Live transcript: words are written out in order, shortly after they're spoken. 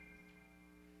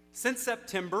Since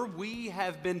September, we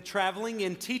have been traveling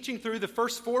and teaching through the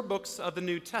first 4 books of the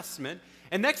New Testament.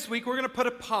 And next week, we're going to put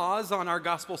a pause on our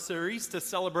gospel series to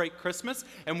celebrate Christmas.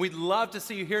 And we'd love to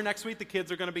see you here next week. The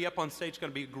kids are going to be up on stage. It's going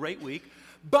to be a great week.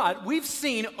 But we've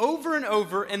seen over and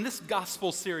over in this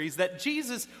gospel series that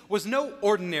Jesus was no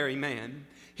ordinary man.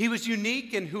 He was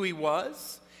unique in who he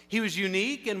was. He was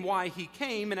unique in why he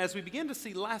came. And as we began to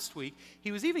see last week,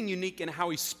 he was even unique in how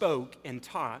he spoke and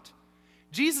taught.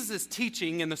 Jesus'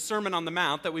 teaching in the Sermon on the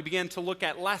Mount that we began to look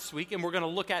at last week, and we're going to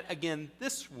look at again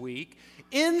this week,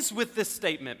 ends with this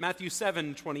statement, Matthew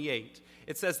 7:28.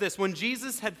 It says this: "When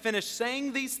Jesus had finished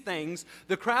saying these things,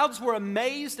 the crowds were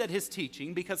amazed at his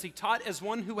teaching because he taught as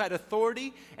one who had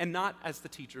authority and not as the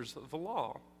teachers of the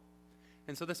law."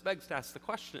 And so this begs to ask the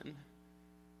question,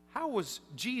 how was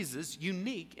Jesus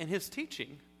unique in his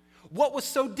teaching? What was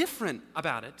so different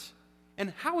about it?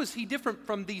 And how is he different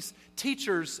from these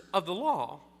teachers of the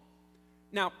law?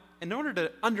 Now, in order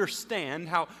to understand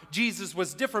how Jesus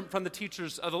was different from the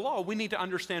teachers of the law, we need to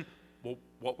understand, well,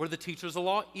 what were the teachers of the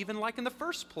law even like in the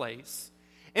first place?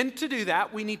 And to do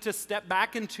that, we need to step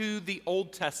back into the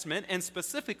Old Testament, and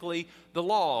specifically the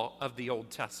law of the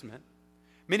Old Testament.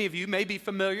 Many of you may be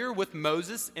familiar with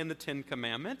Moses and the 10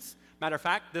 Commandments. Matter of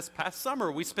fact, this past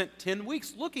summer, we spent 10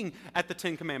 weeks looking at the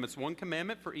 10 Commandments, 1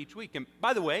 commandment for each week. And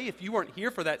by the way, if you weren't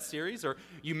here for that series, or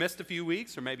you missed a few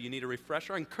weeks, or maybe you need a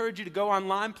refresher, I encourage you to go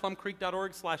online,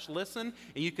 plumcreek.org/listen,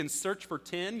 and you can search for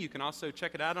 10. You can also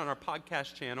check it out on our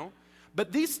podcast channel.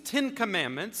 But these 10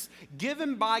 Commandments,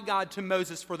 given by God to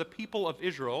Moses for the people of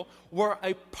Israel, were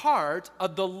a part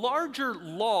of the larger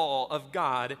law of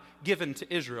God given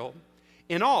to Israel.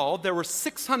 In all, there were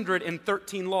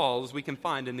 613 laws we can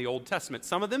find in the Old Testament.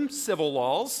 Some of them civil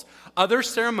laws, others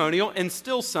ceremonial, and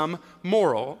still some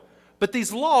moral. But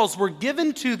these laws were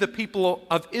given to the people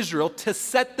of Israel to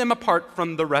set them apart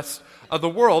from the rest of the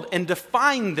world and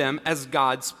define them as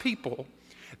God's people.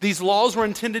 These laws were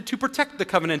intended to protect the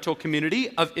covenantal community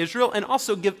of Israel and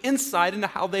also give insight into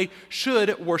how they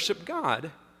should worship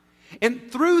God.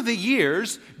 And through the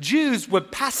years, Jews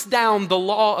would pass down the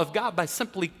law of God by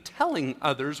simply telling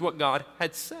others what God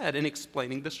had said and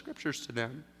explaining the scriptures to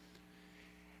them.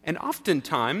 And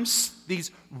oftentimes, these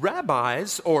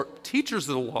rabbis or teachers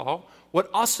of the law would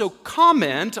also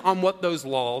comment on what those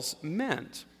laws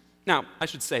meant. Now, I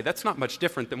should say, that's not much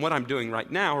different than what I'm doing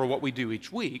right now or what we do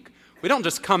each week. We don't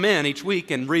just come in each week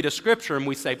and read a scripture and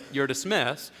we say, "You're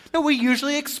dismissed." No, we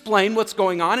usually explain what's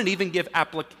going on and even give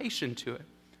application to it.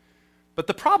 But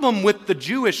the problem with the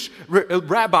Jewish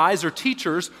rabbis or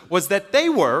teachers was that they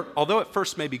were, although at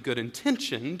first maybe good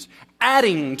intentioned,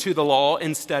 adding to the law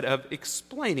instead of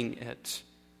explaining it.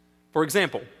 For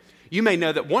example, you may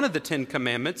know that one of the 10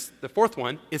 Commandments, the 4th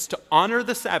one, is to honor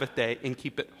the Sabbath day and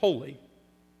keep it holy.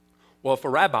 Well, if a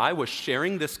rabbi was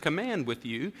sharing this command with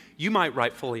you, you might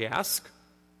rightfully ask,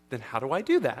 then how do I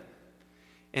do that?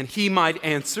 And he might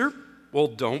answer, well,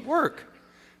 don't work.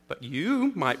 But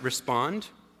you might respond,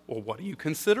 well, what do you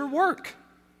consider work?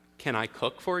 Can I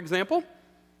cook, for example?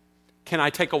 Can I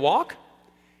take a walk?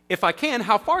 If I can,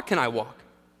 how far can I walk?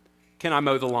 Can I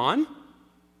mow the lawn?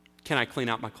 Can I clean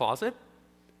out my closet?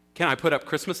 Can I put up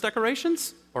Christmas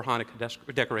decorations? Or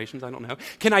Hanukkah decorations, I don't know.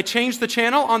 Can I change the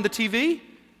channel on the TV?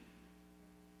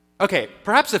 Okay,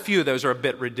 perhaps a few of those are a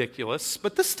bit ridiculous,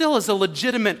 but this still is a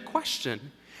legitimate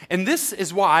question. And this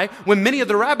is why when many of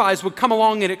the rabbis would come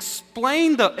along and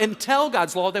explain and tell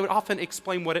God's law, they would often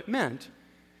explain what it meant.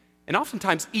 And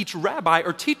oftentimes each rabbi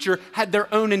or teacher had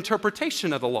their own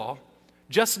interpretation of the law.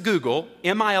 Just Google,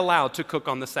 "Am I allowed to cook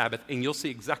on the Sabbath?" and you'll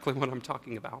see exactly what I'm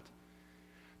talking about.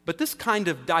 But this kind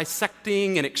of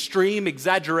dissecting and extreme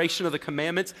exaggeration of the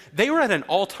commandments, they were at an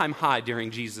all-time high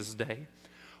during Jesus' day.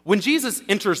 When Jesus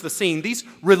enters the scene, these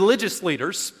religious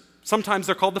leaders, sometimes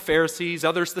they're called the Pharisees,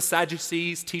 others the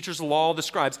Sadducees, teachers of the law, the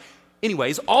scribes.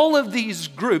 Anyways, all of these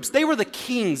groups, they were the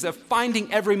kings of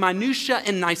finding every minutia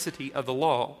and nicety of the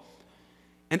law.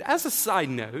 And as a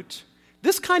side note,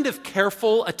 this kind of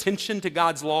careful attention to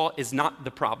God's law is not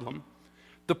the problem.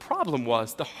 The problem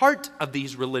was the heart of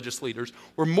these religious leaders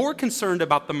were more concerned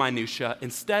about the minutia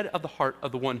instead of the heart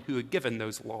of the one who had given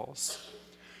those laws.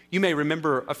 You may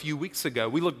remember a few weeks ago,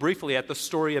 we looked briefly at the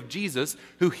story of Jesus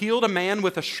who healed a man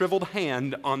with a shriveled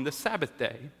hand on the Sabbath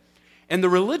day. And the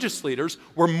religious leaders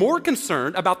were more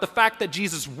concerned about the fact that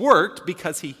Jesus worked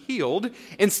because he healed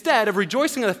instead of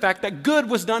rejoicing in the fact that good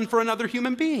was done for another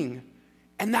human being.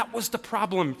 And that was the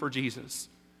problem for Jesus.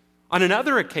 On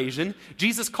another occasion,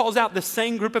 Jesus calls out the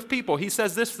same group of people. He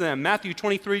says this to them, Matthew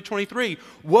 23:23,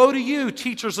 "Woe to you,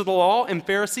 teachers of the law and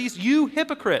Pharisees, you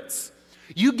hypocrites!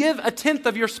 You give a tenth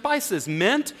of your spices,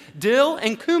 mint, dill,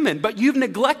 and cumin, but you've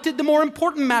neglected the more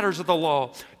important matters of the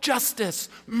law, justice,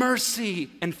 mercy,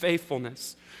 and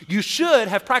faithfulness. You should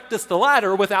have practiced the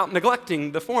latter without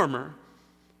neglecting the former.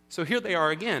 So here they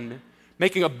are again,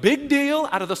 making a big deal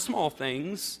out of the small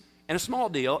things and a small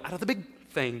deal out of the big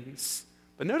things.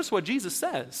 But notice what Jesus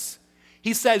says.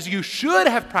 He says you should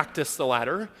have practiced the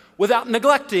latter without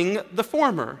neglecting the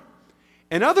former.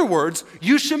 In other words,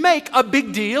 you should make a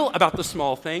big deal about the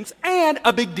small things and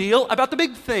a big deal about the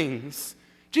big things.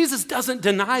 Jesus doesn't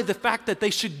deny the fact that they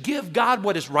should give God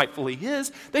what is rightfully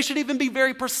his. They should even be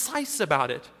very precise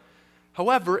about it.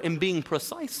 However, in being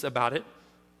precise about it,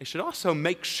 they should also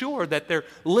make sure that they're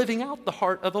living out the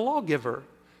heart of the lawgiver,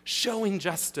 showing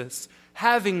justice,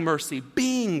 having mercy,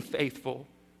 being faithful.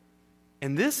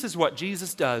 And this is what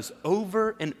Jesus does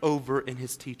over and over in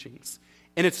his teachings.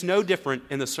 And it's no different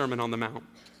in the Sermon on the Mount.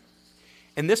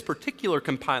 In this particular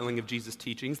compiling of Jesus'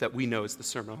 teachings that we know as the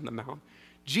Sermon on the Mount,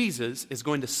 Jesus is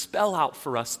going to spell out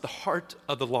for us the heart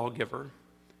of the lawgiver.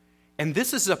 And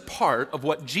this is a part of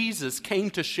what Jesus came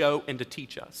to show and to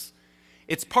teach us.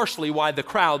 It's partially why the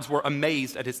crowds were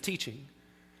amazed at his teaching.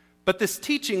 But this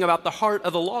teaching about the heart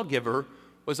of the lawgiver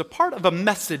was a part of a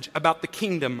message about the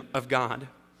kingdom of God.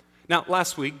 Now,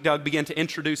 last week, Doug began to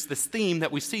introduce this theme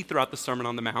that we see throughout the Sermon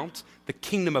on the Mount, the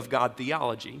kingdom of God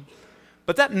theology.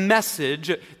 But that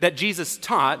message that Jesus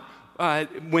taught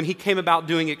when he came about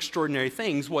doing extraordinary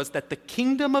things was that the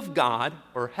kingdom of God,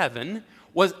 or heaven,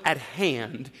 was at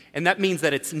hand. And that means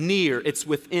that it's near, it's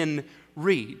within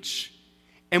reach.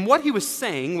 And what he was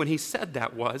saying when he said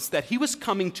that was that he was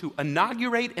coming to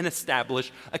inaugurate and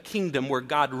establish a kingdom where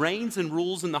God reigns and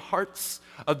rules in the hearts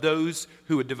of those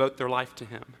who would devote their life to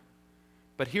him.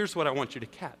 But here's what I want you to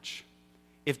catch.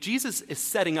 If Jesus is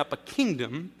setting up a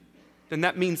kingdom, then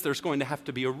that means there's going to have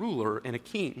to be a ruler and a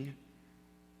king.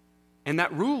 And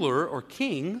that ruler or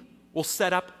king will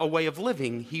set up a way of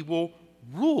living. He will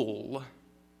rule.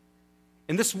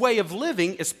 And this way of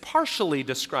living is partially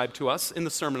described to us in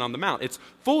the Sermon on the Mount. It's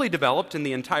fully developed in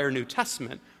the entire New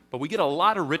Testament, but we get a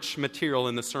lot of rich material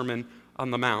in the Sermon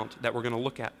on the Mount that we're going to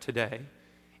look at today.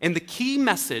 And the key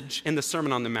message in the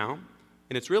Sermon on the Mount,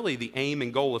 and it's really the aim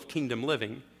and goal of kingdom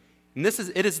living, and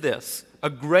it is this: a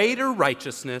greater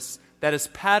righteousness that is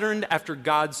patterned after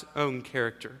God's own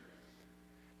character.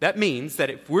 That means that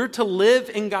if we're to live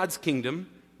in God's kingdom,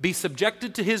 be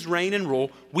subjected to his reign and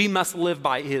rule, we must live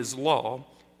by his law.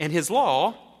 And his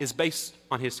law is based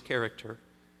on his character.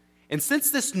 And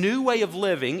since this new way of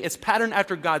living is patterned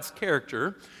after God's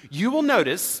character, you will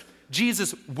notice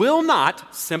Jesus will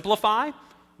not simplify,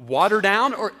 water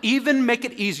down, or even make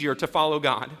it easier to follow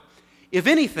God. If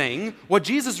anything, what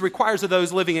Jesus requires of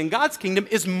those living in God's kingdom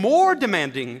is more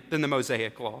demanding than the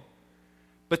Mosaic law.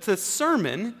 But the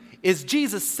sermon is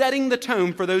Jesus setting the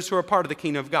tone for those who are part of the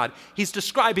kingdom of God. He's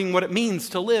describing what it means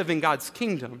to live in God's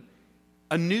kingdom,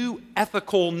 a new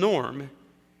ethical norm.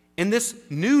 And this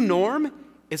new norm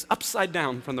is upside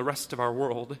down from the rest of our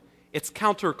world. It's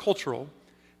countercultural.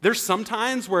 There's some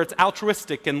times where it's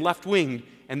altruistic and left-wing,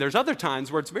 and there's other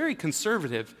times where it's very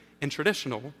conservative and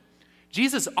traditional.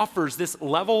 Jesus offers this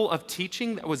level of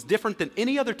teaching that was different than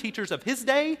any other teachers of his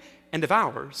day and of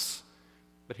ours.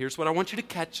 But here's what I want you to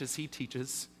catch as he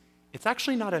teaches. It's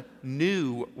actually not a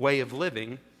new way of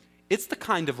living. It's the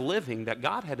kind of living that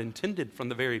God had intended from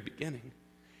the very beginning.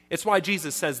 It's why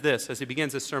Jesus says this as he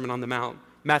begins his Sermon on the Mount,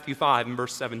 Matthew 5 and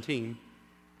verse 17.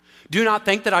 Do not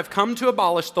think that I've come to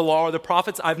abolish the law or the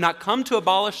prophets. I've not come to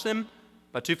abolish them,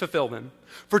 but to fulfill them.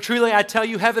 For truly I tell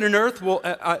you, until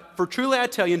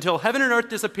heaven and earth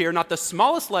disappear, not the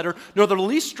smallest letter nor the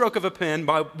least stroke of a pen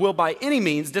will by any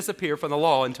means disappear from the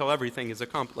law until everything is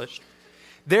accomplished.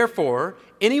 Therefore,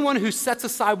 anyone who sets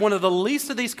aside one of the least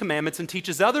of these commandments and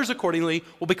teaches others accordingly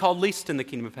will be called least in the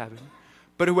kingdom of heaven.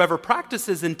 But whoever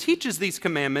practices and teaches these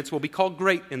commandments will be called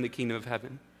great in the kingdom of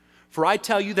heaven. For I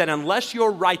tell you that unless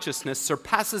your righteousness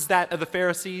surpasses that of the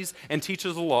Pharisees and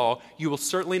teachers of the law, you will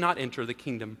certainly not enter the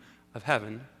kingdom of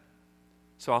heaven.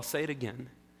 So I'll say it again.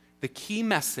 The key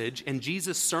message in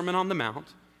Jesus' Sermon on the Mount,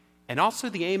 and also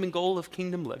the aim and goal of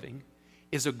kingdom living,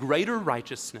 is a greater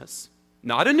righteousness,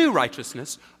 not a new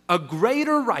righteousness, a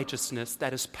greater righteousness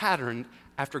that is patterned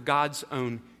after God's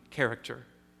own character.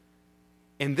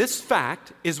 And this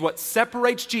fact is what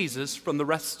separates Jesus from the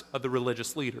rest of the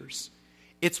religious leaders.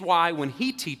 It's why when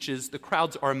he teaches, the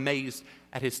crowds are amazed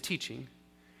at his teaching.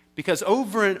 Because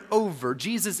over and over,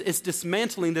 Jesus is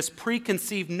dismantling this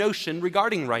preconceived notion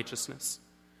regarding righteousness.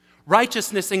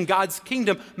 Righteousness in God's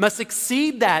kingdom must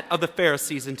exceed that of the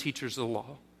Pharisees and teachers of the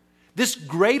law. This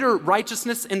greater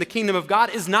righteousness in the kingdom of God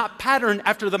is not patterned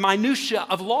after the minutia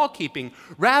of law keeping.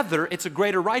 Rather, it's a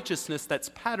greater righteousness that's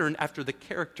patterned after the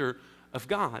character of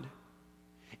God.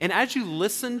 And as you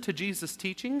listen to Jesus'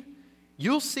 teaching,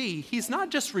 you'll see he's not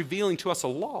just revealing to us a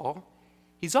law,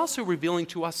 he's also revealing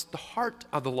to us the heart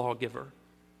of the lawgiver.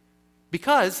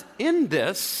 Because in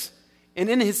this, and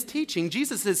in his teaching,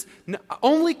 Jesus is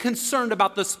only concerned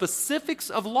about the specifics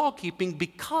of law keeping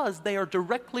because they are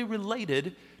directly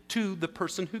related to the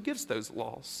person who gives those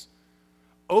laws.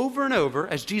 Over and over,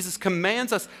 as Jesus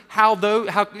commands us how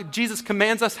Jesus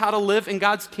commands us how to live in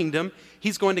God's kingdom,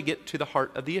 he's going to get to the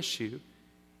heart of the issue.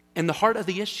 And the heart of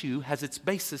the issue has its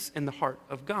basis in the heart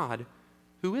of God,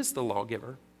 who is the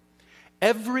lawgiver.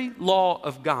 Every law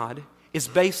of God is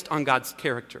based on God's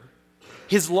character.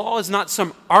 His law is not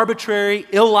some arbitrary,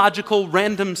 illogical,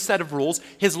 random set of rules.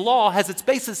 His law has its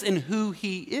basis in who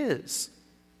he is.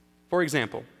 For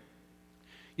example,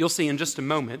 you'll see in just a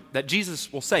moment that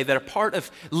Jesus will say that a part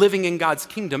of living in God's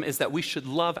kingdom is that we should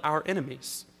love our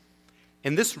enemies.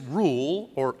 And this rule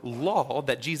or law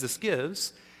that Jesus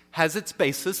gives has its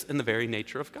basis in the very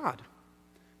nature of God.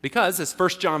 Because, as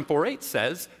 1 John 4:8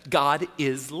 says, God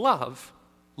is love.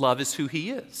 Love is who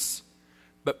he is.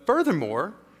 But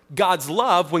furthermore, God's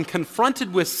love, when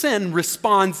confronted with sin,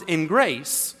 responds in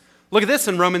grace. Look at this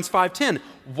in Romans 5:10.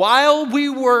 While we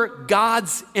were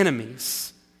God's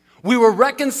enemies, we were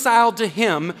reconciled to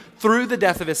him through the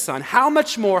death of his son. How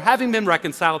much more, having been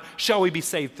reconciled, shall we be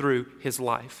saved through his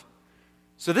life?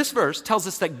 So this verse tells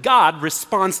us that God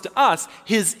responds to us,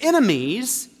 his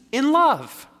enemies, in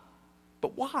love.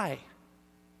 But why?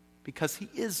 Because he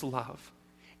is love.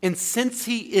 And since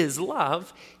he is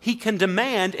love, he can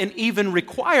demand and even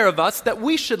require of us that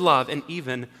we should love and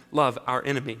even love our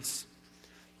enemies.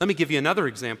 Let me give you another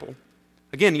example.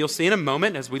 Again, you'll see in a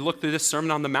moment as we look through this Sermon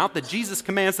on the Mount that Jesus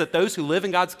commands that those who live in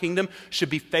God's kingdom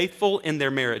should be faithful in their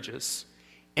marriages.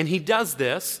 And he does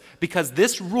this because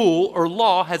this rule or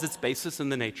law has its basis in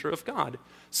the nature of God.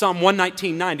 Psalm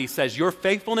 119:90 says, "Your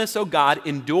faithfulness, O God,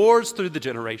 endures through the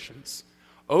generations."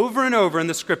 Over and over in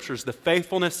the scriptures, the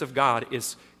faithfulness of God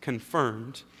is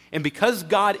confirmed. And because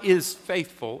God is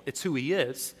faithful, it's who he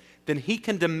is, then he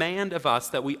can demand of us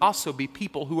that we also be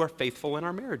people who are faithful in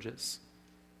our marriages.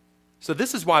 So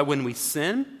this is why when we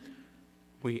sin,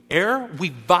 we err, we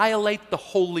violate the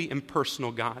holy and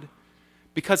personal God.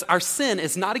 Because our sin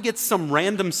is not against some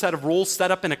random set of rules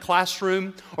set up in a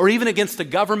classroom or even against a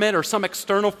government or some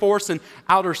external force in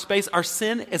outer space. Our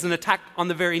sin is an attack on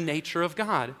the very nature of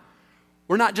God.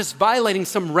 We're not just violating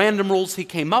some random rules he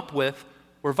came up with,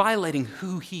 we're violating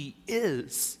who he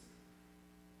is.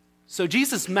 So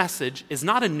Jesus' message is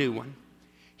not a new one.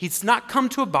 He's not come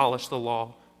to abolish the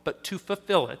law, but to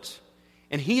fulfill it.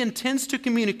 And he intends to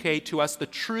communicate to us the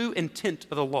true intent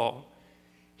of the law.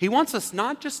 He wants us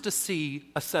not just to see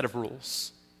a set of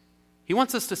rules. He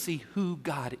wants us to see who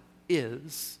God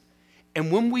is.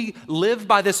 And when we live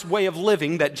by this way of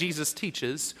living that Jesus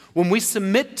teaches, when we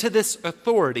submit to this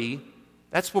authority,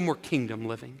 that's when we're kingdom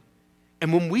living.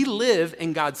 And when we live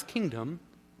in God's kingdom,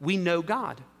 we know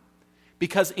God.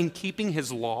 Because in keeping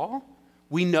his law,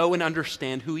 we know and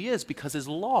understand who he is, because his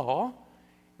law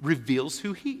reveals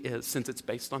who he is, since it's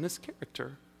based on his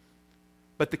character.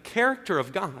 But the character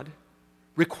of God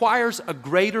requires a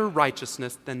greater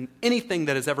righteousness than anything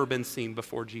that has ever been seen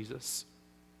before Jesus.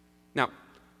 Now,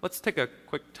 let's take a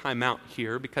quick time out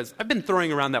here, because I've been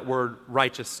throwing around that word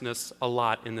righteousness a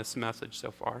lot in this message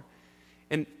so far.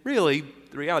 And really,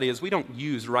 the reality is we don't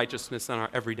use righteousness in our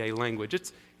everyday language.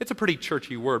 It's a pretty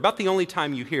churchy word. About the only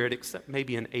time you hear it, except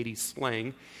maybe in 80s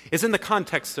slang, is in the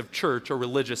context of church or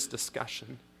religious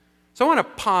discussion. So I want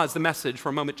to pause the message for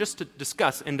a moment just to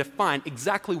discuss and define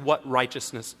exactly what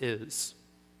righteousness is.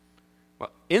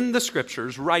 Well, in the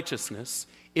scriptures, righteousness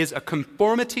is a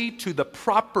conformity to the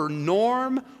proper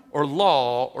norm or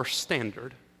law or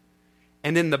standard.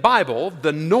 And in the Bible,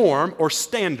 the norm or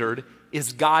standard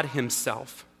is God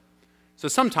himself. So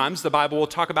sometimes the Bible will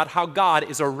talk about how God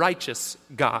is a righteous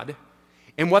God.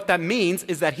 And what that means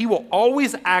is that he will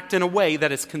always act in a way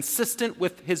that is consistent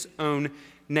with his own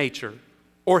nature,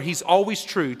 or he's always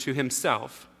true to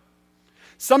himself.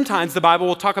 Sometimes the Bible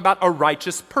will talk about a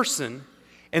righteous person.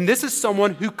 And this is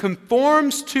someone who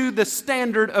conforms to the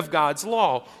standard of God's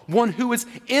law, one who is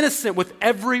innocent with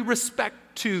every respect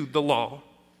to the law.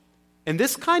 And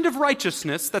this kind of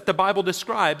righteousness that the Bible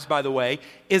describes, by the way,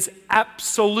 is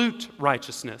absolute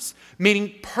righteousness,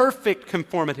 meaning perfect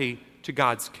conformity to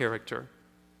God's character.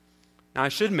 Now, I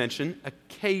should mention,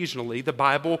 occasionally the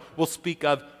Bible will speak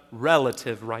of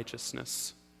relative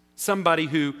righteousness. somebody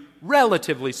who,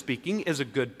 relatively speaking, is a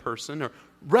good person, or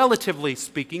relatively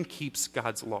speaking, keeps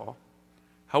God's law.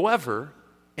 However,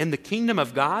 in the kingdom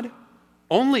of God,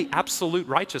 only absolute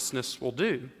righteousness will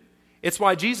do. It's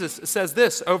why Jesus says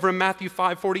this over in Matthew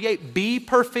 5:48, "Be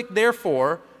perfect,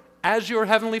 therefore, as your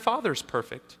heavenly Father is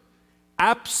perfect."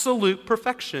 Absolute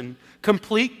perfection,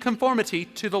 complete conformity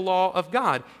to the law of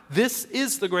God. This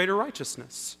is the greater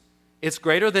righteousness. It's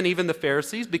greater than even the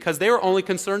Pharisees because they were only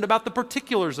concerned about the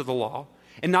particulars of the law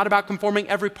and not about conforming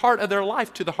every part of their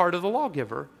life to the heart of the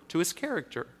lawgiver, to his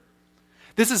character.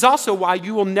 This is also why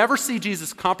you will never see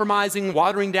Jesus compromising,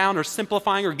 watering down, or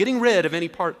simplifying, or getting rid of any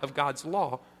part of God's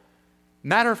law.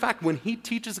 Matter of fact, when he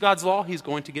teaches God's law, he's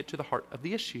going to get to the heart of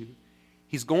the issue.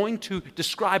 He's going to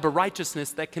describe a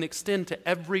righteousness that can extend to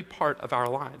every part of our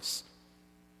lives.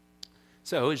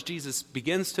 So as Jesus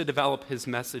begins to develop his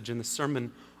message in the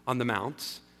Sermon on the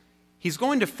Mount, he's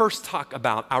going to first talk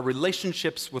about our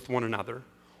relationships with one another,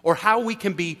 or how we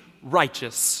can be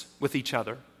righteous with each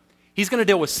other. He's going to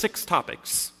deal with 6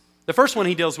 topics. The first one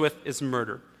he deals with is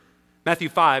murder. Matthew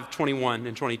 5:21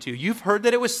 and 22. "You've heard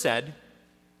that it was said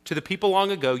to the people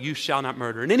long ago, 'You shall not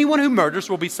murder,' and anyone who murders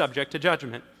will be subject to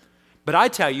judgment. But I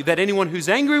tell you that anyone who's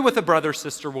angry with a brother or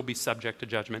sister will be subject to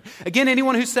judgment. Again,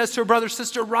 anyone who says to a brother or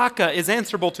sister, 'Raka,' is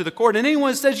answerable to the court, and anyone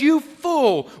who says, 'You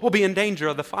fool,' will be in danger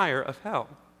of the fire of hell."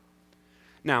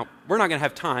 Now, we're not going to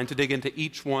have time to dig into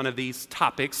each one of these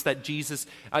topics that Jesus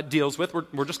deals with.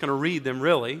 We're just going to read them,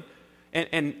 really.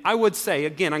 And I would say,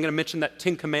 again, I'm going to mention that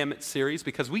 10 Commandments series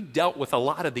because we dealt with a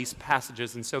lot of these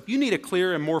passages. And so if you need a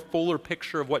clearer and more fuller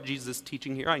picture of what Jesus is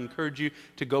teaching here, I encourage you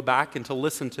to go back and to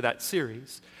listen to that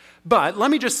series. But let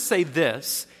me just say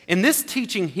this. In this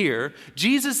teaching here,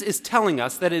 Jesus is telling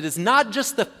us that it is not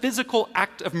just the physical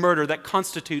act of murder that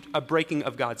constitute a breaking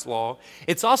of God's law.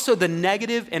 It's also the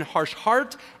negative and harsh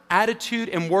heart, attitude,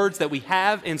 and words that we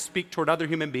have and speak toward other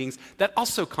human beings that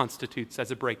also constitutes as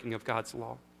a breaking of God's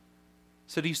law.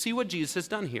 So do you see what Jesus has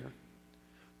done here?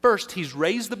 First, he's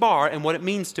raised the bar and what it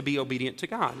means to be obedient to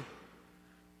God.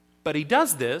 But he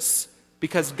does this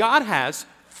because God has,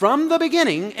 from the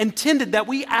beginning, intended that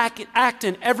we act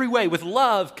in every way with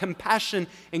love, compassion,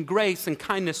 and grace and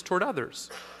kindness toward others.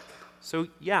 So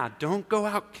yeah, don't go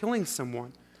out killing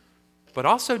someone, but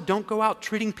also don't go out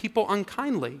treating people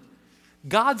unkindly.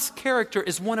 God's character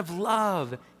is one of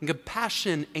love and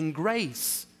compassion and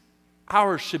grace.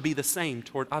 Ours should be the same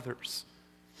toward others.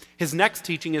 His next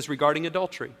teaching is regarding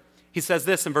adultery. He says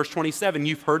this in verse 27,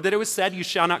 "You've heard that it was said, 'You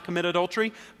shall not commit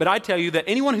adultery,' but I tell you that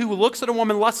anyone who looks at a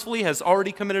woman lustfully has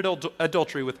already committed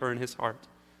adultery with her in his heart."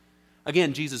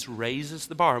 Again, Jesus raises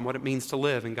the bar on what it means to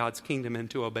live in God's kingdom and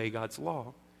to obey God's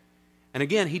law. And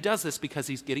again, he does this because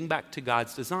he's getting back to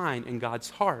God's design and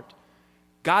God's heart.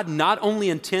 God not only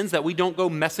intends that we don't go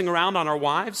messing around on our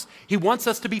wives, he wants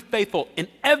us to be faithful in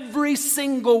every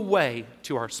single way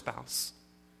to our spouse.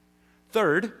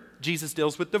 Third, Jesus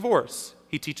deals with divorce.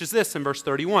 He teaches this in verse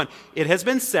 31. "It has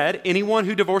been said, anyone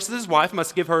who divorces his wife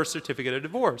must give her a certificate of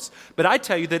divorce. But I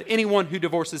tell you that anyone who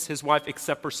divorces his wife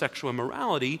except for sexual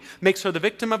immorality makes her the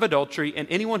victim of adultery, and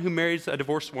anyone who marries a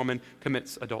divorced woman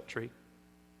commits adultery."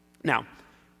 Now,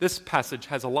 this passage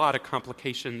has a lot of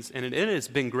complications, and it has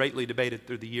been greatly debated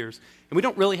through the years. And we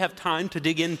don't really have time to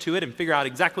dig into it and figure out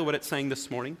exactly what it's saying this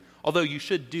morning, although you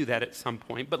should do that at some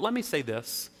point. But let me say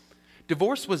this.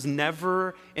 Divorce was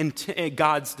never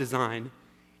God's design.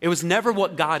 It was never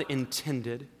what God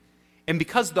intended. And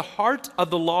because the heart of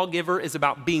the lawgiver is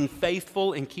about being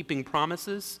faithful and keeping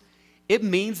promises, it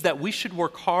means that we should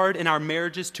work hard in our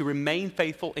marriages to remain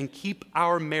faithful and keep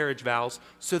our marriage vows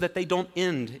so that they don't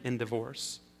end in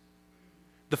divorce.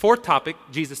 The fourth topic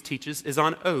Jesus teaches is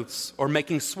on oaths, or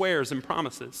making swears and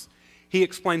promises. He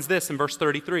explains this in verse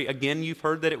 33. "Again, you've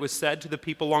heard that it was said to the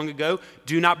people long ago,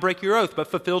 'Do not break your oath,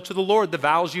 but fulfill to the Lord the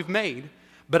vows you've made.'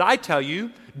 But I tell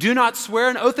you, do not swear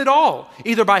an oath at all,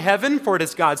 either by heaven, for it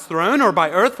is God's throne, or by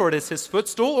earth, for it is his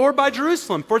footstool, or by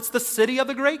Jerusalem, for it's the city of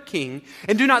the great king.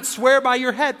 And do not swear by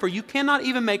your head, for you cannot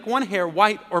even make one hair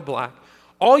white or black.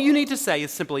 All you need to say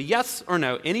is simply yes or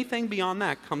no. Anything beyond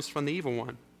that comes from the evil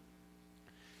one."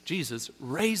 Jesus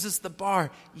raises the bar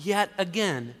yet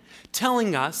again,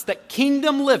 telling us that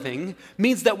kingdom living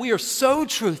means that we are so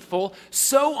truthful,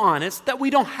 so honest, that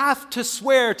we don't have to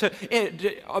swear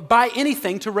by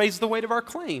anything to raise the weight of our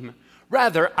claim.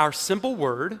 Rather, our simple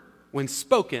word, when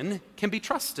spoken, can be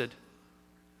trusted.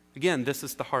 Again, this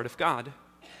is the heart of God,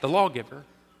 the lawgiver.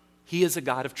 He is a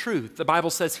God of truth. The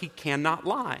Bible says he cannot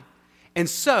lie. And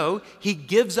so, he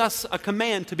gives us a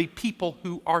command to be people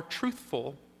who are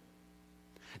truthful.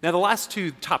 Now, the last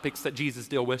two topics that Jesus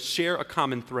deals with share a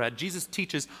common thread. Jesus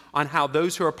teaches on how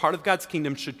those who are part of God's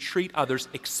kingdom should treat others,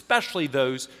 especially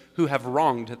those who have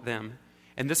wronged them.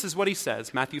 And this is what he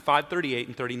says, Matthew 5:38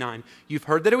 and 39. You've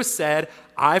heard that it was said,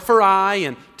 eye for eye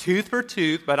and tooth for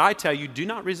tooth, but I tell you, do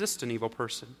not resist an evil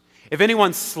person. If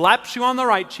anyone slaps you on the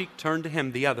right cheek, turn to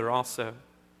him the other also.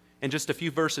 And just a few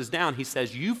verses down, he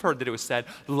says, you've heard that it was said,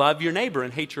 love your neighbor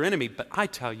and hate your enemy, but I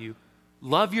tell you,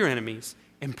 love your enemies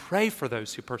and pray for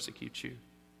those who persecute you.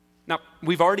 Now,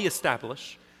 we've already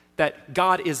established that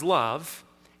God is love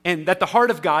and that the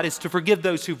heart of God is to forgive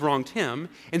those who've wronged him.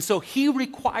 And so he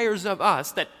requires of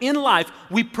us that in life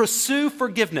we pursue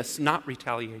forgiveness, not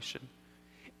retaliation.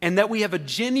 And that we have a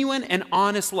genuine and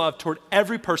honest love toward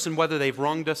every person, whether they've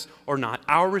wronged us or not.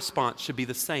 Our response should be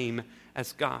the same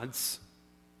as God's.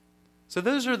 So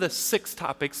those are the 6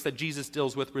 topics that Jesus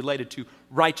deals with related to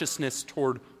righteousness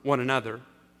toward one another.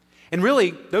 And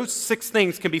really, those 6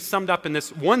 things can be summed up in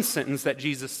this one sentence that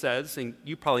Jesus says, and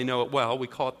you probably know it well. We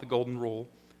call it the Golden Rule.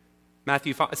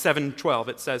 Matthew 7:12,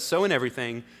 it says, so in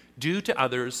everything, do to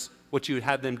others what you would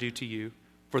have them do to you,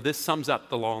 for this sums up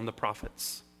the law and the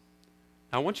prophets.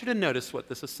 Now, I want you to notice what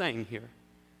this is saying here.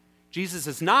 Jesus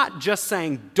is not just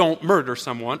saying don't murder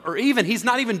someone, or even he's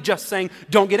not even just saying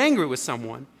don't get angry with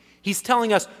someone. He's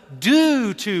telling us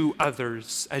do to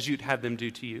others as you'd have them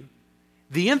do to you.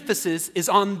 The emphasis is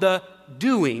on the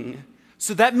doing.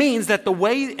 So that means that the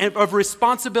way of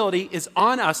responsibility is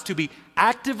on us to be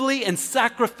actively and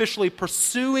sacrificially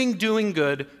pursuing doing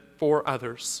good for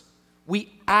others.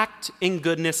 We act in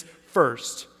goodness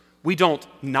first. We don't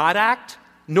not act,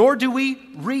 nor do we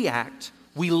react.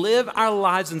 We live our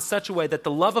lives in such a way that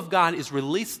the love of God is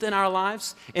released in our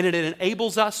lives, and it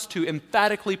enables us to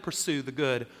emphatically pursue the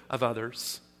good of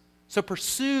others. So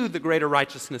pursue the greater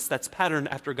righteousness that's patterned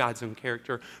after God's own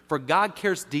character, for God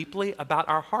cares deeply about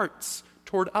our hearts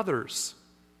toward others.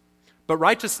 But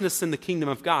righteousness in the kingdom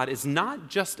of God is not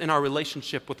just in our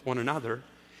relationship with one another.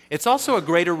 It's also a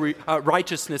greater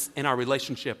righteousness in our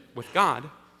relationship with God.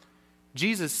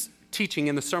 Jesus' teaching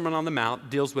in the Sermon on the Mount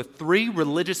deals with 3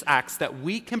 religious acts that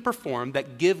we can perform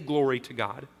that give glory to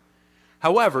God.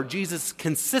 However, Jesus'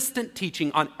 consistent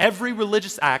teaching on every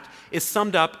religious act is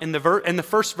summed up in the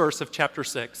first verse of chapter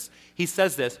 6. He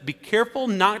says this, be careful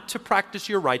not to practice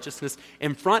your righteousness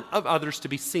in front of others to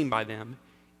be seen by them.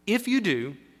 If you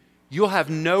do, you'll have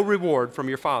no reward from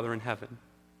your Father in heaven.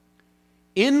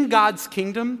 In God's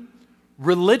kingdom,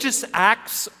 religious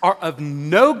acts are of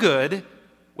no good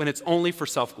when it's only for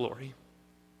self-glory.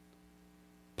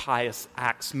 Pious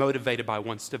acts motivated by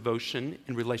one's devotion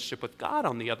and relationship with God,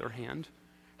 on the other hand,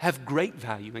 have great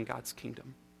value in God's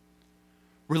kingdom.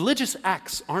 Religious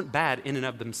acts aren't bad in and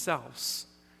of themselves.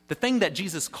 The thing that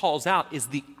Jesus calls out is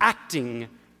the acting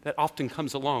that often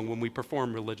comes along when we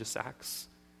perform religious acts.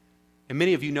 And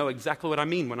many of you know exactly what I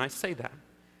mean when I say that,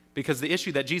 because the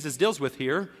issue that Jesus deals with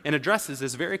here and addresses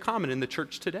is very common in the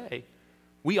church today.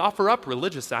 We offer up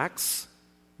religious acts.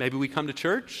 Maybe we come to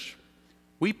church,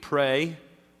 we pray,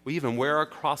 we even wear our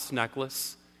cross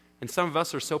necklace, and some of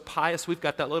us are so pious we've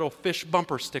got that little fish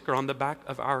bumper sticker on the back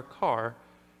of our car,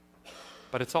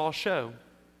 but it's all show.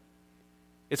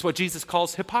 It's what Jesus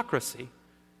calls hypocrisy,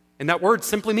 and that word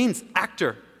simply means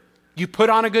actor. You put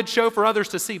on a good show for others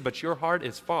to see, but your heart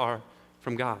is far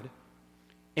from God.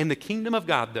 In the kingdom of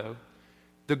God, though,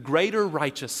 the greater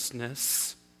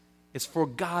righteousness is for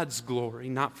God's glory,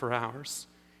 not for ours.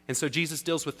 And so Jesus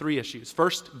deals with 3 issues.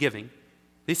 First, giving.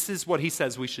 This is what he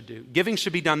says we should do. Giving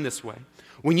should be done this way.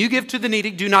 When you give to the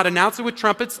needy, do not announce it with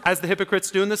trumpets, as the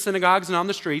hypocrites do in the synagogues and on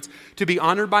the streets, to be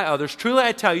honored by others. Truly,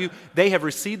 I tell you, they have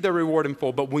received their reward in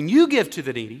full. But when you give to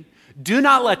the needy, do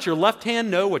not let your left hand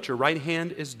know what your right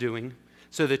hand is doing,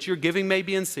 so that your giving may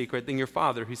be in secret. Then your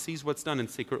Father, who sees what's done in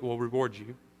secret, will reward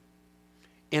you.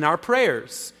 In our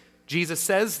prayers, Jesus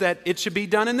says that it should be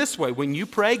done in this way. When you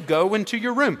pray, go into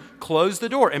your room, close the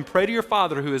door, and pray to your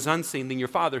Father who is unseen. Then your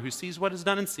Father who sees what is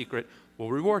done in secret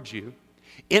will reward you.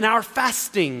 In our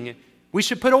fasting, we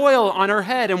should put oil on our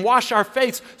head and wash our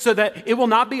face so that it will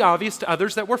not be obvious to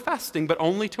others that we're fasting, but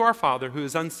only to our Father who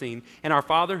is unseen. And our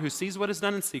Father who sees what is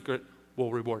done in secret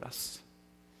will reward us.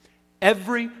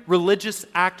 Every religious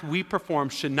act we perform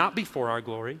should not be for our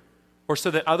glory or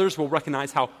so that others will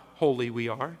recognize how holy we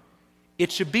are.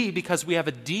 It should be because we have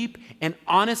a deep and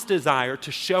honest desire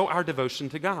to show our devotion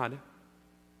to God.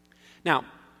 Now,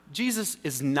 Jesus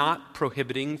is not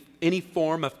prohibiting any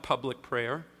form of public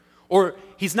prayer, or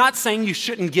he's not saying you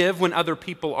shouldn't give when other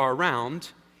people are around.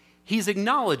 He's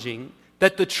acknowledging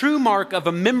that the true mark of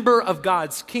a member of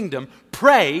God's kingdom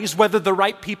prays whether the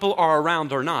right people are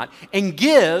around or not, and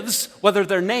gives whether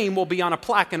their name will be on a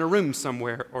plaque in a room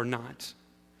somewhere or not.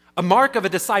 A mark of a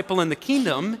disciple in the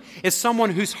kingdom is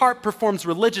someone whose heart performs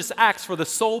religious acts for the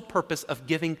sole purpose of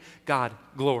giving God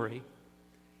glory.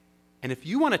 And if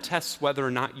you want to test whether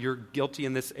or not you're guilty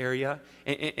in this area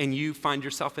and you find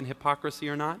yourself in hypocrisy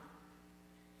or not,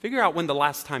 figure out when the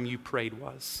last time you prayed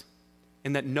was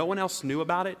and that no one else knew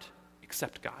about it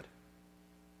except God.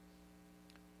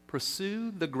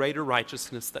 Pursue the greater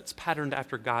righteousness that's patterned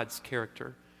after God's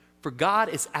character. For God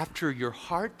is after your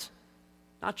heart,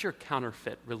 not your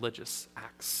counterfeit religious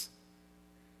acts.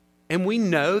 And we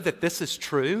know that this is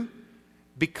true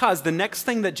because the next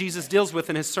thing that Jesus deals with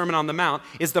in his Sermon on the Mount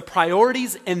is the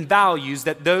priorities and values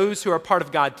that those who are part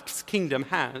of God's kingdom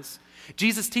has.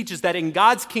 Jesus teaches that in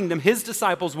God's kingdom, his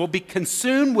disciples will be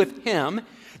consumed with him,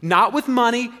 not with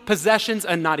money, possessions,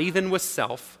 and not even with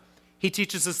self. He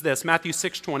teaches us this, Matthew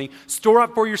 6:20, store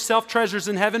up for yourself treasures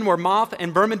in heaven where moth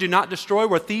and vermin do not destroy,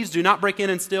 where thieves do not break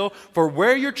in and steal, for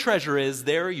where your treasure is,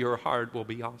 there your heart will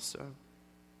be also.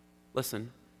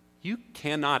 Listen, you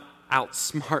cannot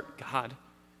outsmart God.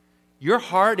 Your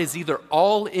heart is either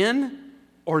all in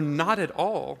or not at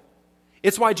all.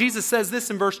 It's why Jesus says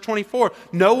this in verse 24,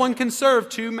 no one can serve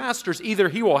two masters. Either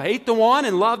he will hate the one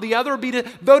and love the other, or be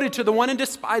devoted to the one and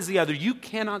despise the other. You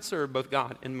cannot serve both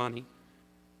God and money.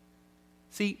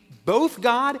 See, both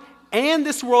God and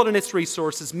this world and its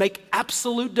resources make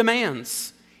absolute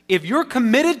demands. If you're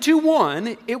committed to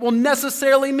one, it will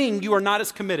necessarily mean you are not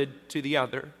as committed to the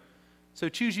other. So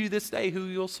choose you this day who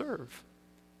you'll serve.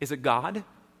 Is it God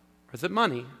or is it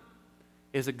money?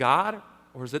 Is it God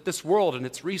or is it this world and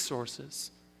its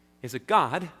resources? Is it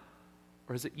God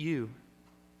or is it you?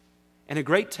 And a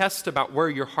great test about where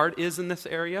your heart is in this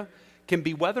area can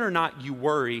be whether or not you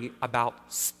worry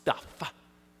about stuff.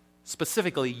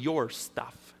 Specifically, your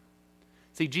stuff.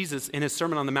 See, Jesus, in his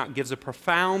Sermon on the Mount, gives a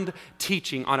profound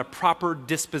teaching on a proper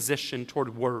disposition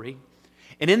toward worry.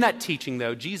 And in that teaching,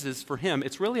 though, Jesus, for him,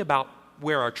 it's really about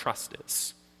where our trust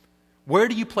is. Where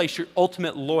do you place your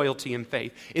ultimate loyalty and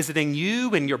faith? Is it in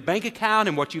you and your bank account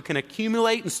and what you can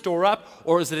accumulate and store up,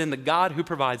 or is it in the God who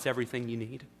provides everything you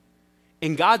need?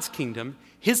 In God's kingdom,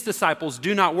 his disciples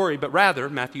do not worry, but rather,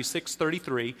 Matthew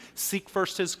 6:33, seek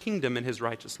first his kingdom and his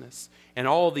righteousness, and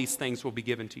all these things will be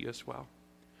given to you as well.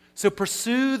 So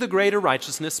pursue the greater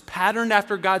righteousness patterned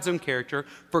after God's own character,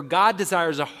 for God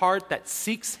desires a heart that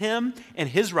seeks him and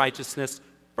his righteousness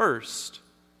first.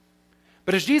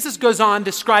 But as Jesus goes on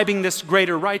describing this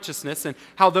greater righteousness and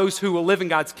how those who will live in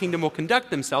God's kingdom will conduct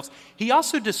themselves, he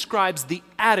also describes the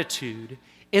attitude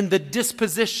and the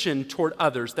disposition toward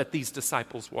others that these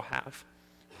disciples will have.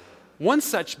 One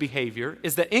such behavior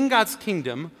is that in God's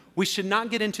kingdom, we should not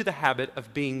get into the habit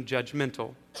of being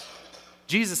judgmental.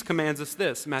 Jesus commands us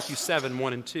this, Matthew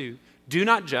 7:1-2. Do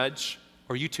not judge,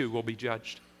 or you too will be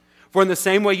judged. For in the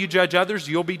same way you judge others,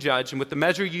 you'll be judged, and with the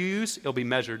measure you use, it'll be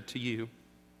measured to you.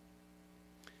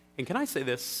 And can I say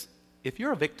this? If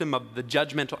you're a victim of the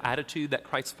judgmental attitude that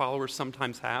Christ's followers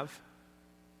sometimes have,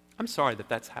 I'm sorry that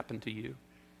that's happened to you.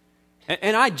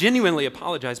 And I genuinely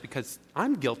apologize because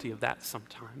I'm guilty of that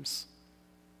sometimes.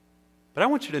 But I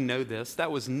want you to know this,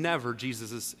 that was never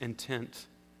Jesus' intent.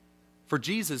 For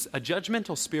Jesus, a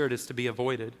judgmental spirit is to be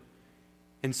avoided.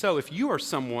 And so if you are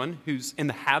someone who's in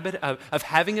the habit of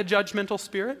having a judgmental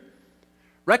spirit,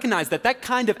 recognize that that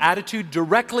kind of attitude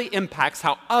directly impacts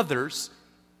how others,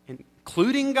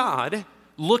 including God,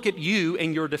 look at you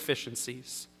and your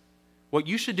deficiencies. What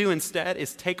you should do instead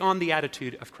is take on the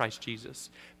attitude of Christ Jesus.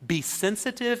 Be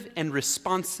sensitive and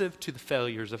responsive to the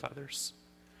failures of others.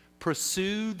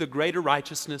 Pursue the greater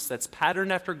righteousness that's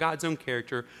patterned after God's own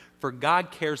character, for God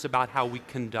cares about how we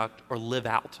conduct or live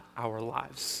out our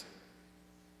lives.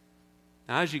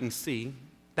 Now, as you can see,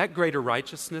 that greater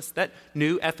righteousness, that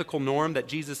new ethical norm that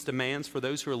Jesus demands for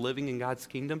those who are living in God's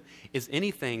kingdom is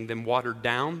anything than watered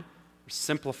down, or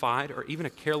simplified, or even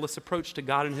a careless approach to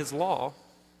God and his law.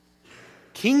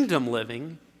 Kingdom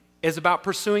living is about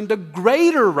pursuing the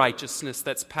greater righteousness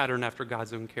that's patterned after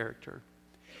God's own character.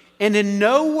 And in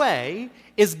no way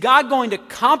is God going to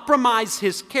compromise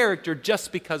his character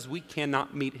just because we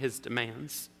cannot meet his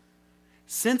demands.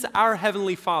 Since our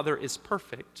Heavenly Father is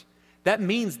perfect, that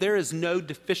means there is no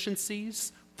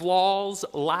deficiencies, flaws,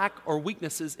 lack, or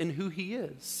weaknesses in who he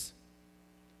is.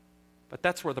 But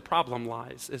that's where the problem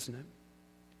lies, isn't it?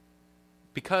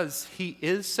 Because he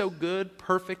is so good,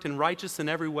 perfect, and righteous in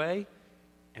every way,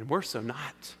 and we're so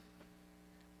not.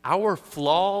 Our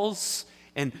flaws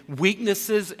and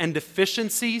weaknesses and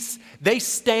deficiencies, they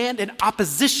stand in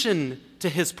opposition to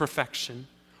his perfection.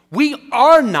 We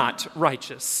are not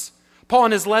righteous. Paul,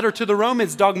 in his letter to the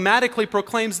Romans, dogmatically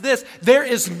proclaims this: there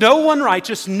is no one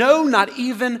righteous, no, not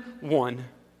even one.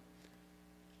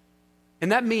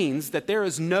 And that means that there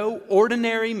is no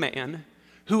ordinary man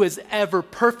who has ever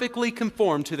perfectly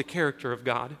conformed to the character of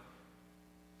God.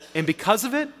 And because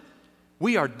of it,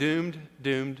 we are doomed,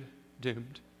 doomed,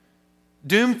 doomed.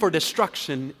 Doomed for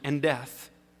destruction and death.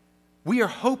 We are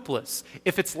hopeless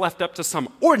if it's left up to some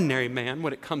ordinary man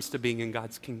when it comes to being in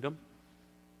God's kingdom.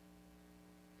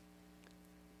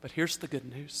 But here's the good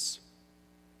news.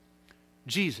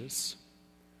 Jesus,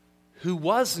 who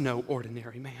was no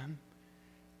ordinary man,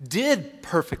 did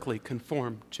perfectly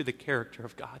conform to the character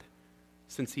of God,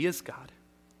 since he is God.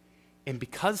 And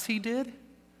because he did,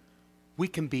 we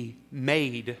can be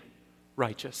made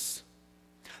righteous.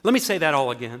 Let me say that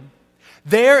all again.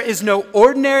 There is no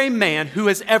ordinary man who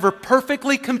has ever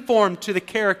perfectly conformed to the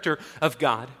character of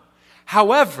God.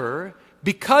 However,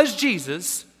 because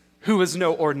Jesus, who is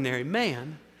no ordinary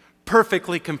man,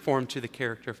 perfectly conformed to the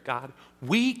character of God,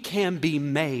 we can be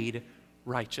made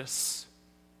righteous.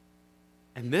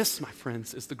 And this, my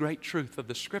friends, is the great truth of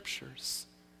the Scriptures.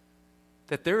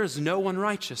 That there is no one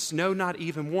righteous, no, not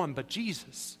even one, but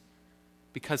Jesus.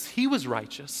 Because he was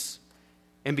righteous,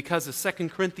 and because as 2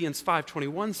 Corinthians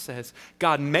 5:21 says,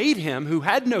 God made him who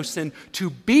had no sin to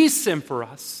be sin for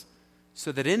us,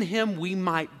 so that in him we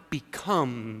might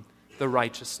become the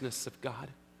righteousness of God.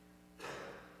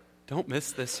 Don't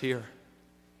miss this here.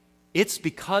 It's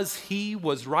because he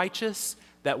was righteous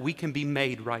that we can be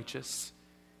made righteous.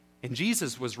 And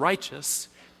Jesus was righteous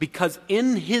because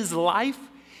in his life,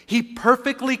 he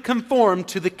perfectly conformed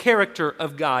to the character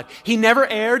of God. He never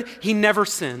erred, he never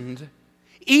sinned.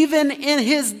 Even in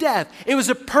his death, it was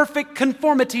a perfect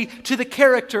conformity to the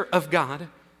character of God.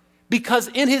 Because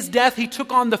in his death, he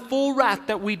took on the full wrath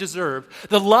that we deserve.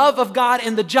 The love of God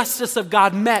and the justice of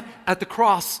God met at the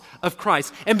cross of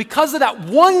Christ. And because of that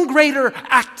one greater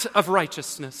act of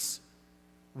righteousness,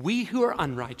 we who are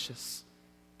unrighteous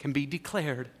can be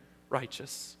declared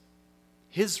righteous.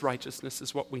 His righteousness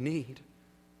is what we need.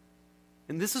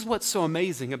 And this is what's so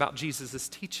amazing about Jesus'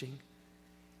 teaching.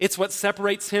 It's what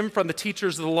separates him from the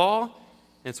teachers of the law,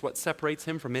 and it's what separates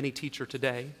him from any teacher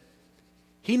today.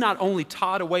 He not only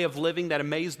taught a way of living that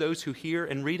amazed those who hear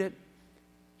and read it,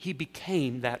 he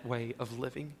became that way of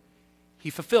living. He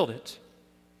fulfilled it.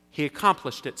 He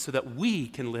accomplished it so that we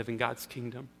can live in God's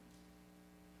kingdom.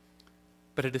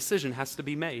 But a decision has to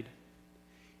be made.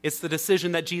 It's the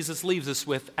decision that Jesus leaves us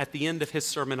with at the end of his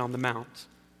Sermon on the Mount.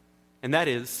 And that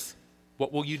is,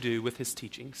 what will you do with his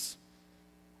teachings?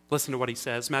 Listen to what he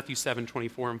says, Matthew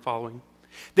 7:24 and following.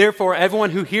 Therefore, everyone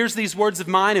who hears these words of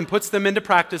mine and puts them into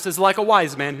practice is like a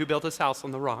wise man who built his house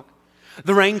on the rock.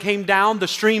 The rain came down, the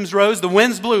streams rose, the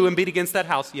winds blew and beat against that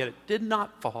house, yet it did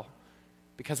not fall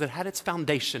because it had its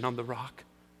foundation on the rock.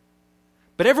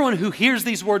 But everyone who hears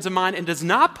these words of mine and does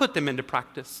not put them into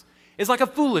practice is like a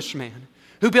foolish man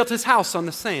who built his house on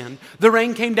the sand. The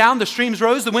rain came down, the streams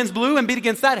rose, the winds blew and beat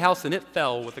against that house, and it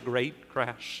fell with a great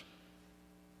crash.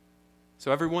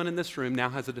 So everyone in this room now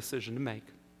has a decision to make.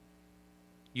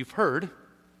 You've heard,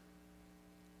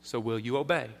 so will you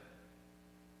obey?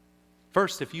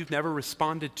 First, if you've never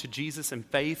responded to Jesus in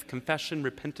faith, confession,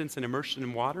 repentance, and immersion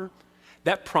in water,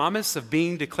 that promise of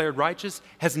being declared righteous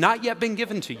has not yet been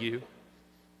given to you.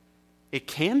 It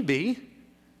can be,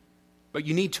 but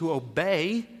you need to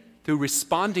obey through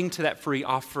responding to that free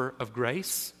offer of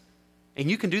grace. And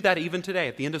you can do that even today.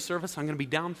 At the end of service, I'm going to be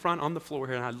down front on the floor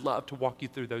here, and I'd love to walk you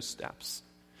through those steps.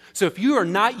 So if you are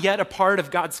not yet a part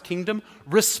of God's kingdom,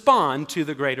 respond to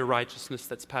the greater righteousness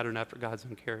that's patterned after God's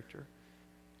own character.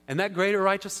 And that greater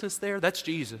righteousness there, that's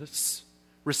Jesus.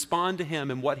 Respond to him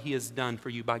and what he has done for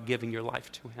you by giving your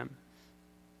life to him.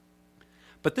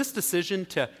 But this decision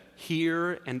to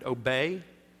hear and obey,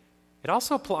 it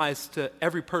also applies to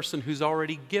every person who's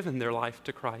already given their life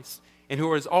to Christ and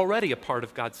who is already a part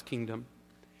of God's kingdom.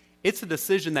 It's a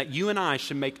decision that you and I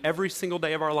should make every single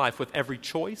day of our life with every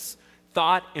choice,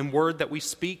 thought, and word that we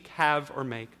speak, have, or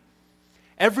make.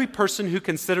 Every person who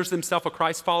considers themselves a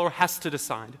Christ follower has to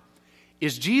decide,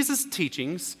 is Jesus'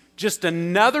 teachings just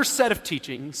another set of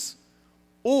teachings,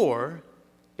 or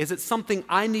is it something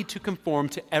I need to conform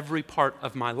to every part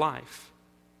of my life?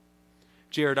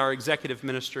 Jared, our executive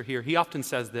minister here, he often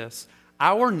says this: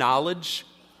 our knowledge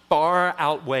far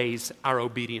outweighs our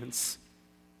obedience.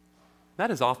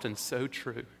 That is often so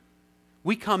true.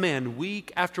 We come in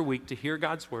week after week to hear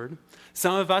God's word.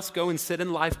 Some of us go and sit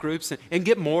in life groups and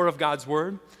get more of God's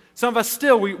word. Some of us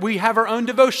still, we have our own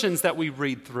devotions that we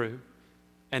read through.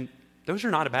 And those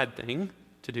are not a bad thing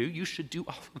to do. You should do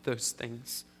all of those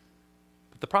things.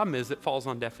 But the problem is it falls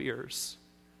on deaf ears.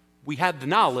 We have the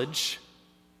knowledge,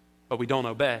 but we don't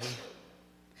obey.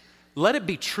 Let it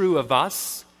be true of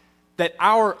us that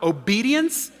our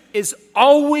obedience is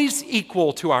always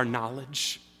equal to our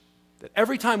knowledge. That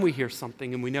every time we hear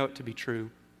something and we know it to be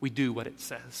true, we do what it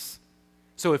says.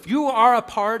 So if you are a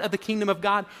part of the kingdom of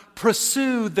God,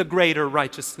 pursue the greater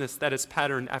righteousness that is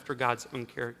patterned after God's own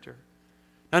character.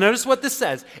 Now notice what this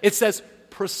says. It says,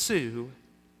 pursue.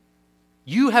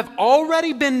 You have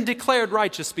already been declared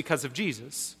righteous because of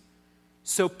Jesus.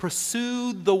 So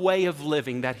pursue the way of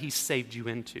living that he saved you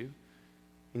into.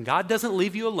 And God doesn't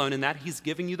leave you alone in that. He's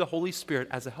giving you the Holy Spirit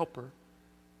as a helper.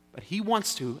 But he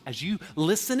wants to, as you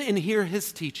listen and hear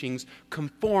his teachings,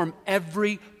 conform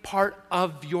every part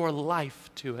of your life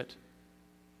to it.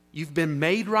 You've been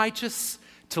made righteous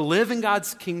to live in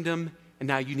God's kingdom, and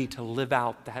now you need to live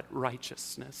out that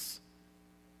righteousness.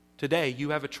 Today, you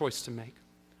have a choice to make.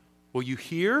 Will you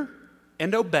hear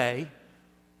and obey,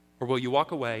 or will you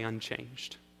walk away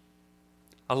unchanged?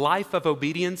 A life of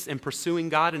obedience and pursuing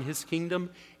God and his kingdom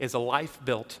is a life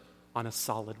built on a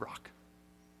solid rock.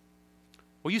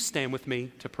 Will you stand with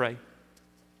me to pray?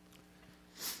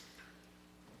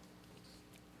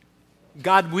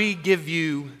 God, we give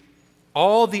you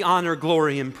all the honor,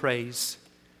 glory, and praise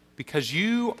because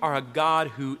you are a God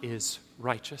who is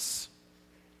righteous.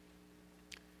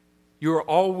 You're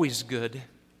always good.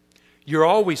 You're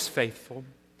always faithful.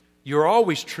 You're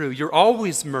always true. You're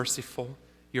always merciful.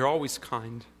 You're always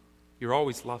kind. You're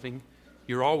always loving.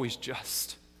 You're always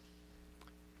just.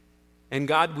 And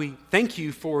God, we thank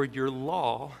you for your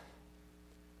law.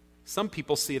 Some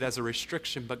people see it as a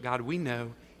restriction, but God, we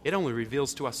know it only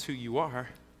reveals to us who you are.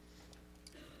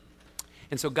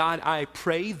 And so, God, I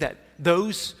pray that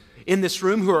those in this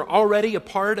room who are already a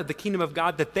part of the kingdom of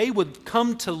God, that they would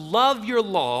come to love your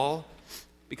law,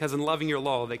 because in loving your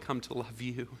law, they come to love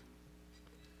you.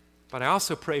 But I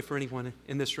also pray for anyone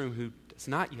in this room who does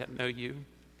not yet know you,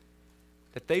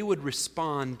 that they would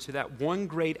respond to that one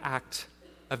great act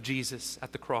of Jesus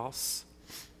at the cross,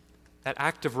 that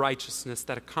act of righteousness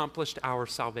that accomplished our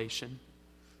salvation.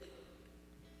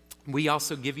 We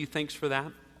also give you thanks for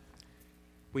that.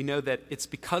 We know that it's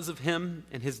because of him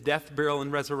and his death, burial,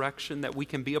 and resurrection that we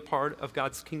can be a part of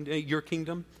God's kingdom, your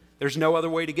kingdom. There's no other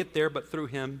way to get there but through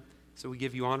him. So we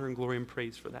give you honor and glory and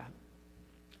praise for that.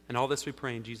 And all this we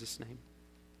pray in Jesus' name.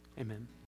 Amen.